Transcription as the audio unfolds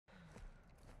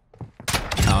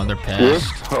Oh, they're pissed. You're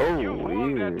so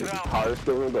weird. Power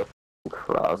still with a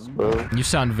crossbow. You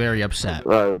sound very upset.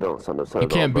 I don't sound upset. You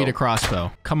can't beat a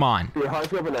crossbow. Come on. You're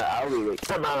hard up in the alley. Like,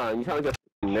 come on. You sound like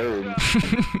a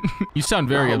nerd. You sound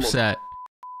very upset.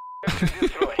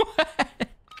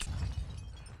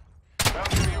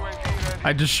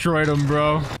 I destroyed him,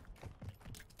 bro.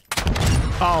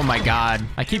 Oh my god.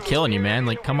 I keep killing you, man.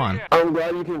 Like, come on. I'm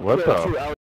glad you can kill 2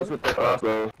 allies with the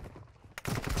crossbow.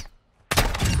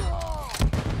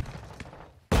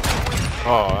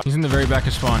 Oh. He's in the very back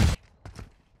of spawn.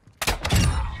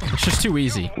 It's just too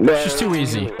easy. It's just too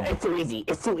easy. It's too easy.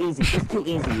 It's too easy. It's too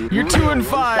easy. You're 2 and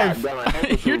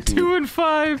 5. You're 2 and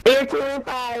 5. You're 2 and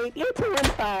 5. You're 2 and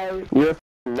 5. You're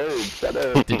a nerd. Shut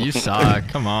up. Dude, you suck.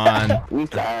 Come on. We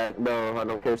suck. No, I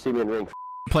don't care. See me in ranked.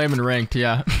 Play him in ranked,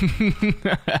 yeah.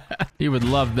 He would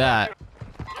love that.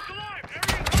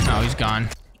 Oh, he's gone.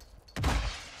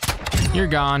 You're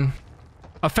gone.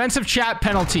 Offensive chat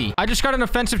penalty. I just got an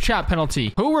offensive chat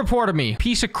penalty. Who reported me?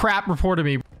 Piece of crap reported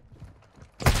me.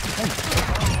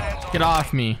 Get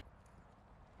off me.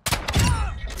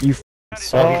 You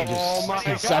oh my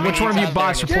God. Which one of you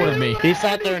bots reported me? He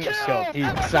sat there in the scope. He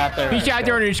sat there. He sat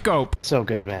there in his scope. So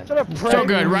good, man. So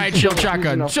good, right? Shield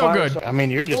shotgun. So good. I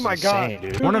mean, you're just insane,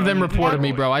 dude. One of them reported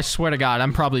me, bro. I swear to God,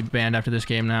 I'm probably banned after this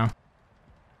game now.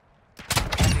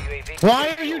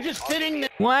 Why are you just sitting there?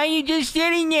 Why are you just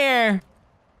sitting there?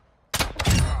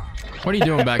 What are you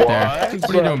doing back there? What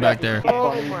are you doing back there?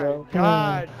 Oh my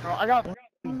God, bro, I got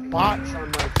bots on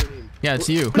my team. Yeah, it's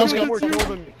you. No,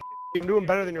 you're doing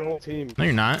better than your whole team. No,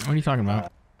 you're not. What are you talking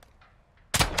about?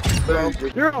 Bro,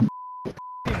 you're a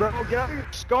bro. Get out of your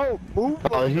scope. Move.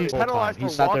 He's penalized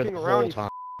for walking around.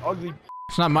 Ugly.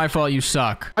 It's not my fault you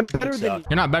suck. I'm better than you.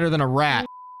 You're not better than a rat.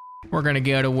 We're gonna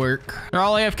go to work. They're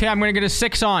all AFK. I'm gonna get a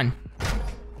 6 on.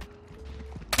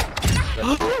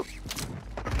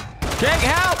 Jake,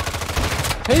 help!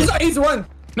 He's one.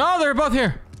 No, they're both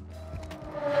here.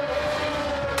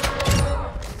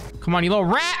 Come on, you little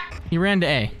rat! He ran to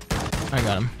A. I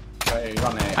got him.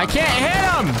 I can't hit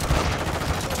him!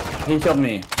 He killed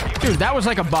me. Dude, that was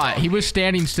like a bot. He was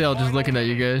standing still just looking at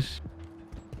you guys.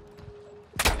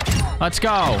 Let's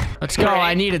go. Let's go.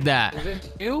 I needed that. Is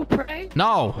it you, Pray?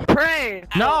 No. Pray!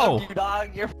 No. I love you, dog.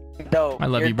 You're dope. I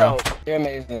love You're you, bro. Dope. You're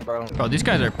amazing, bro. Bro, these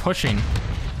guys are pushing.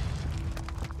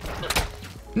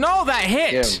 No, that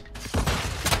hit!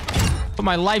 Put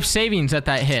my life savings at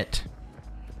that hit.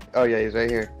 Oh yeah, he's right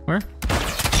here. Where?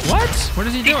 What? What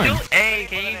is he doing? Hey,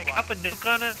 can you drop a nuke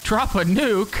on it? Drop a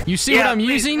nuke? You see what I'm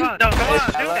using? No, come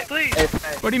on, do it, please.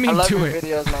 What do you mean, I love do your it?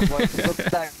 videos, my boy.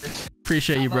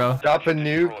 Appreciate you, bro. Drop a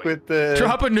nuke with the...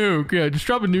 Drop a nuke. Yeah, just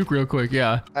drop a nuke real quick,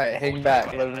 yeah. Alright, hang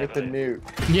back. Let me get the nuke.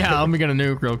 Yeah, let me get a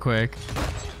nuke real quick.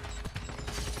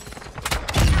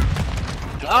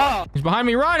 Oh! He's behind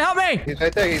me. Run, help me! He's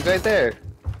right there. He's right there.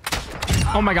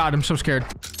 Oh my God, I'm so scared.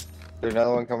 There's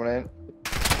another one coming in.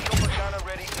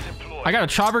 I got a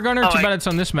chopper gunner. Too bad it's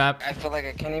on this map. I feel like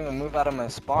I can't even move out of my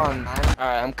spawn, man.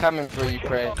 Alright, I'm coming for you,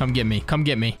 Pray. Come get me. Come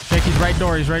get me. Jake, he's right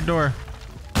door. He's right door.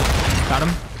 Got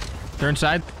him. They're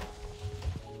inside.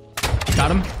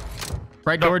 Got him.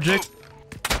 Right door, Jake.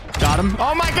 Got him.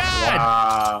 Oh my God!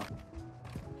 Wow.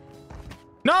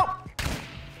 Nope.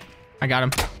 I got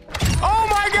him. Oh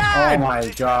my God! Oh my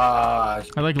gosh.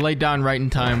 I like laid down right in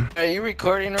time. Are you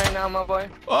recording right now, my boy?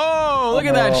 Oh, look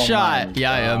at that Oh shot. my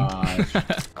Yeah, I am.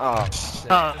 Oh,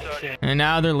 shit. And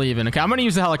now they're leaving. Okay, I'm gonna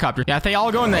use the helicopter. Yeah, if they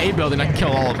all go in the A building, I can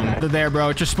kill all of them. They're there, bro.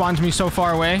 It just spawns me so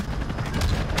far away.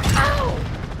 Ow!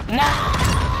 No!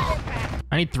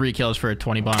 I need 3 kills for a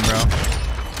 20 bomb, bro.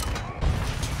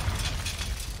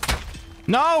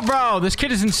 No, bro. This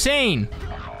kid is insane.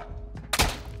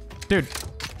 Dude,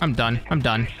 I'm done. I'm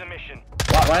done.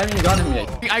 Why haven't you gotten me?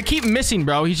 I keep missing,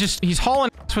 bro. He's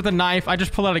hauling ass with a knife. I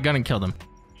just pulled out a gun and killed him.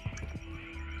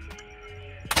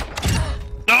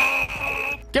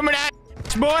 Give me that,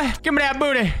 boy. Give me that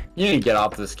booty. You need to get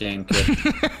off this game, kid.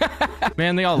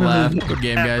 Man, they all laughed. Good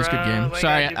game, guys. Good game.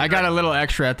 Sorry, I got a little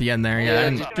extra at the end there. Yeah,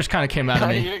 and it just kind of came out of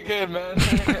me. You're good, man.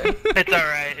 It's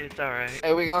alright, it's alright.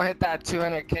 Hey, we gonna hit that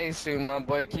 200K soon, my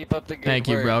boy. Keep up the good Thank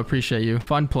you, work. bro. Appreciate you.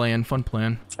 Fun playing. Fun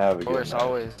playing. Have a Of good course, night.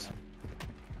 always.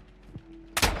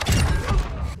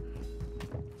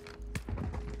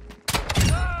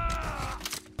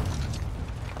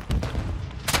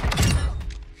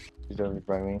 He's over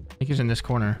by me. I think he's in this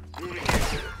corner.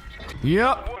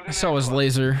 Yep. I saw his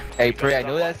laser. Hey, Pray, I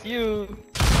know that's you.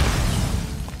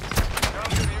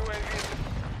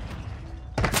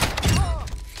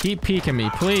 Keep peeking me,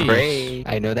 please. Pray,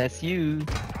 I know that's you.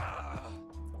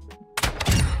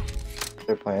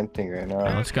 They're planting right now.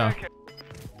 Alright, let's go.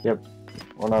 Yep.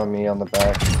 One on me on the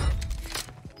back.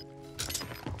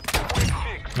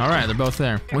 All right, they're both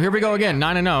there. Well, here we go again,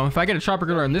 9-0. If I get a chopper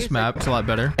gunner on this map, it's a lot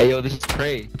better. Hey, yo, this is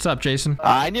Trey. What's up, Jason?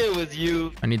 I knew it was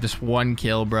you. I need this 1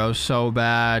 kill, bro, so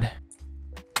bad.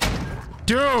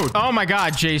 Dude! Oh my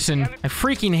god, Jason. I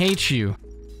freaking hate you.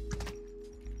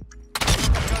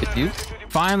 You?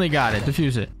 Finally got it.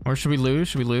 Defuse it. Or should we lose?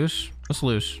 Should we lose? Let's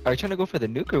lose. Are you trying to go for the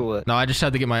nuke or what? No, I just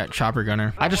had to get my chopper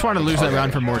gunner. I just want to lose that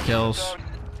round for more kills.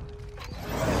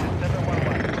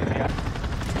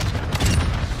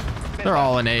 They're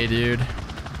all in A, dude.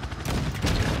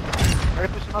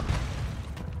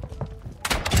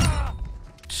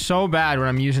 So bad when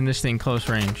I'm using this thing close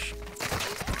range.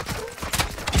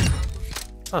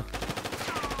 Huh.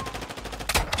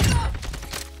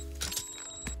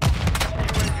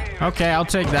 Okay, I'll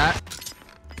take that.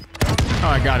 Oh,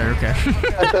 I got it. Okay.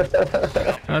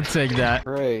 I'll take that.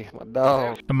 Trey, my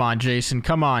dog. Come on, Jason.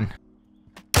 Come on.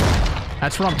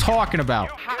 That's what I'm talking about.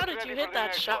 How did you hit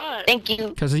that shot? Thank you.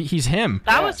 Because he's him.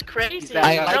 That was crazy.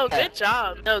 I like No, that. good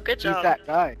job. No, good He's job. that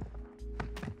guy.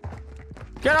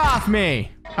 Get off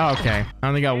me. Okay. I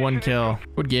only got 1 kill.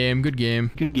 Good game. Good game.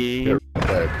 Good game.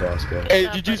 Crossbow. Hey,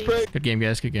 Yeah, did you buddy. spray? Good game,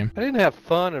 guys. Good game. I didn't have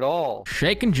fun at all.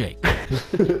 Shake and Jake.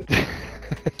 Good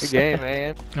game,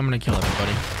 man. I'm gonna kill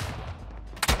everybody.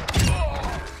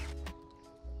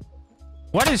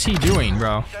 What is he doing,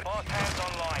 bro?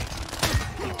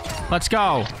 Let's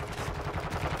go.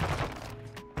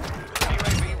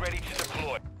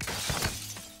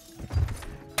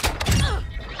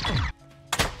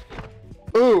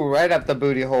 Ooh, right up the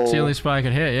booty hole. It's the only spot I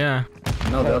could hit, yeah.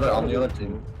 No, the other on the other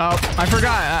team. Oh, I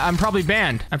forgot. I'm probably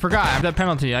banned. I forgot. I have that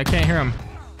penalty. I can't hear him.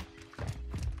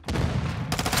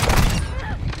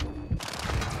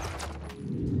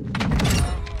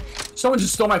 Someone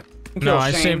just stole my kill. No,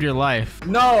 I Shane. saved your life.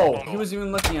 No, he was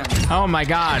even looking at me. Oh my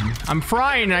god. I'm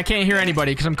frying and I can't hear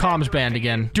anybody because I'm comms banned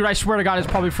again. Dude, I swear to god, it's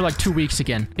probably for like 2 weeks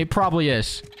again. It probably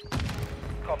is.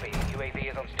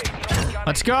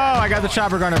 Let's go. I got the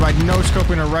chopper gunner by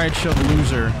no-scoping a right shield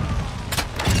loser.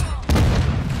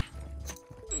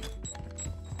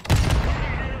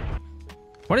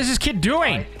 What is this kid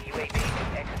doing?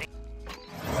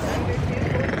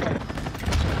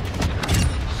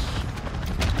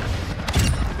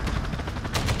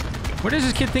 Where does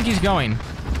this kid think he's going?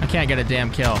 I can't get a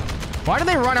damn kill. Why do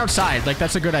they run outside? Like,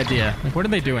 that's a good idea. Like, what are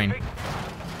they doing?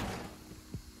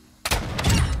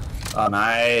 Oh,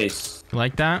 nice. You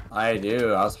like that? I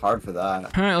do. I was hard for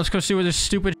that. All right, let's go see what this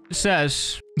stupid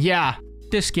says. Yeah,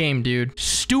 this game, dude.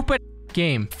 Stupid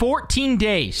game. 14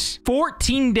 days.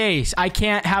 14 days. I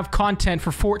can't have content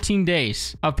for 14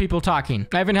 days of people talking.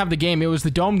 I even have the game. It was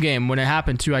the dome game when it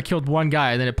happened too. I killed 1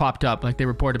 guy and then it popped up. Like, they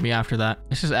reported me after that.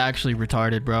 This is actually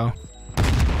retarded, bro.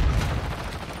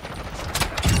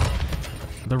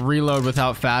 The reload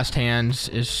without fast hands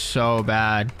is so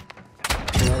bad.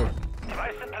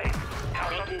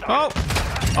 Oh!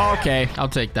 Okay, I'll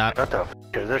take that. What the f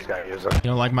is this guy using? You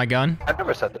don't like my gun? I've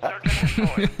never said that.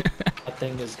 That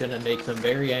thing is gonna make them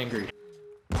very angry.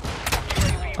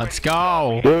 Let's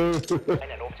go.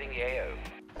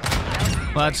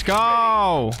 Let's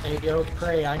go. Hey, yo,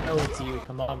 Prey, I know it's you.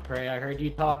 Come on, Prey. I heard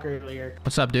you talk earlier.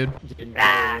 What's up, dude? You didn't go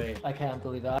away. I can't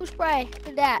believe that. Who's Spray?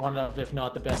 Who's that? One of, if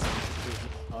not the best.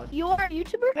 You're a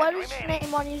YouTuber? What is your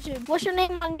name on YouTube? What's your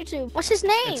name on YouTube? What's his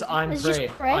name? It's I'm Is it Prey.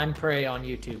 just Prey? I'm Prey on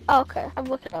YouTube. Oh, okay, I'll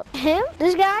look it up. Him?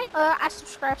 This guy? I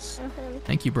subscribe to him.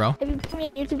 Thank you, bro. If you put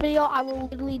me in a YouTube video, I will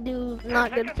literally do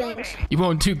not good things. You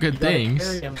won't do good things.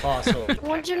 Very impossible.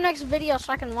 When's your next video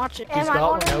so I can watch it? He's Am I got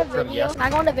going one to the out from video? Am I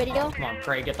going to video? Come on,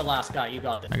 Prey. Get the last guy. You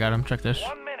got it. I got him. Check this.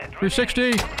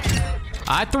 360.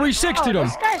 I 360'd him.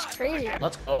 This guy's crazy.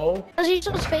 Let's go. Does he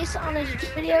show his face on his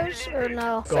videos or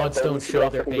no? Gods don't show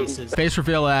their faces. Face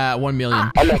reveal at 1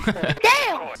 million.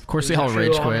 Damn! Of course, they all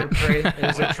rage quit. It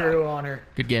is a true honor.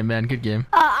 Good game, man. Good game.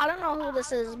 I don't know who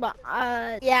this is, but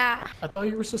yeah. I thought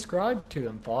you were subscribed to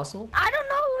him, Fossil. I don't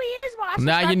know who he is, but I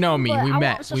Now you subscribed know to him, me. but We I met.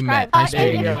 won't We subscribe. met. Nice There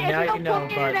meeting you you. go. If Now you you don't know, put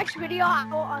me in your but- next video, I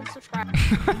will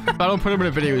unsubscribe. If I don't put him in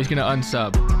a video, he's gonna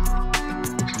unsub.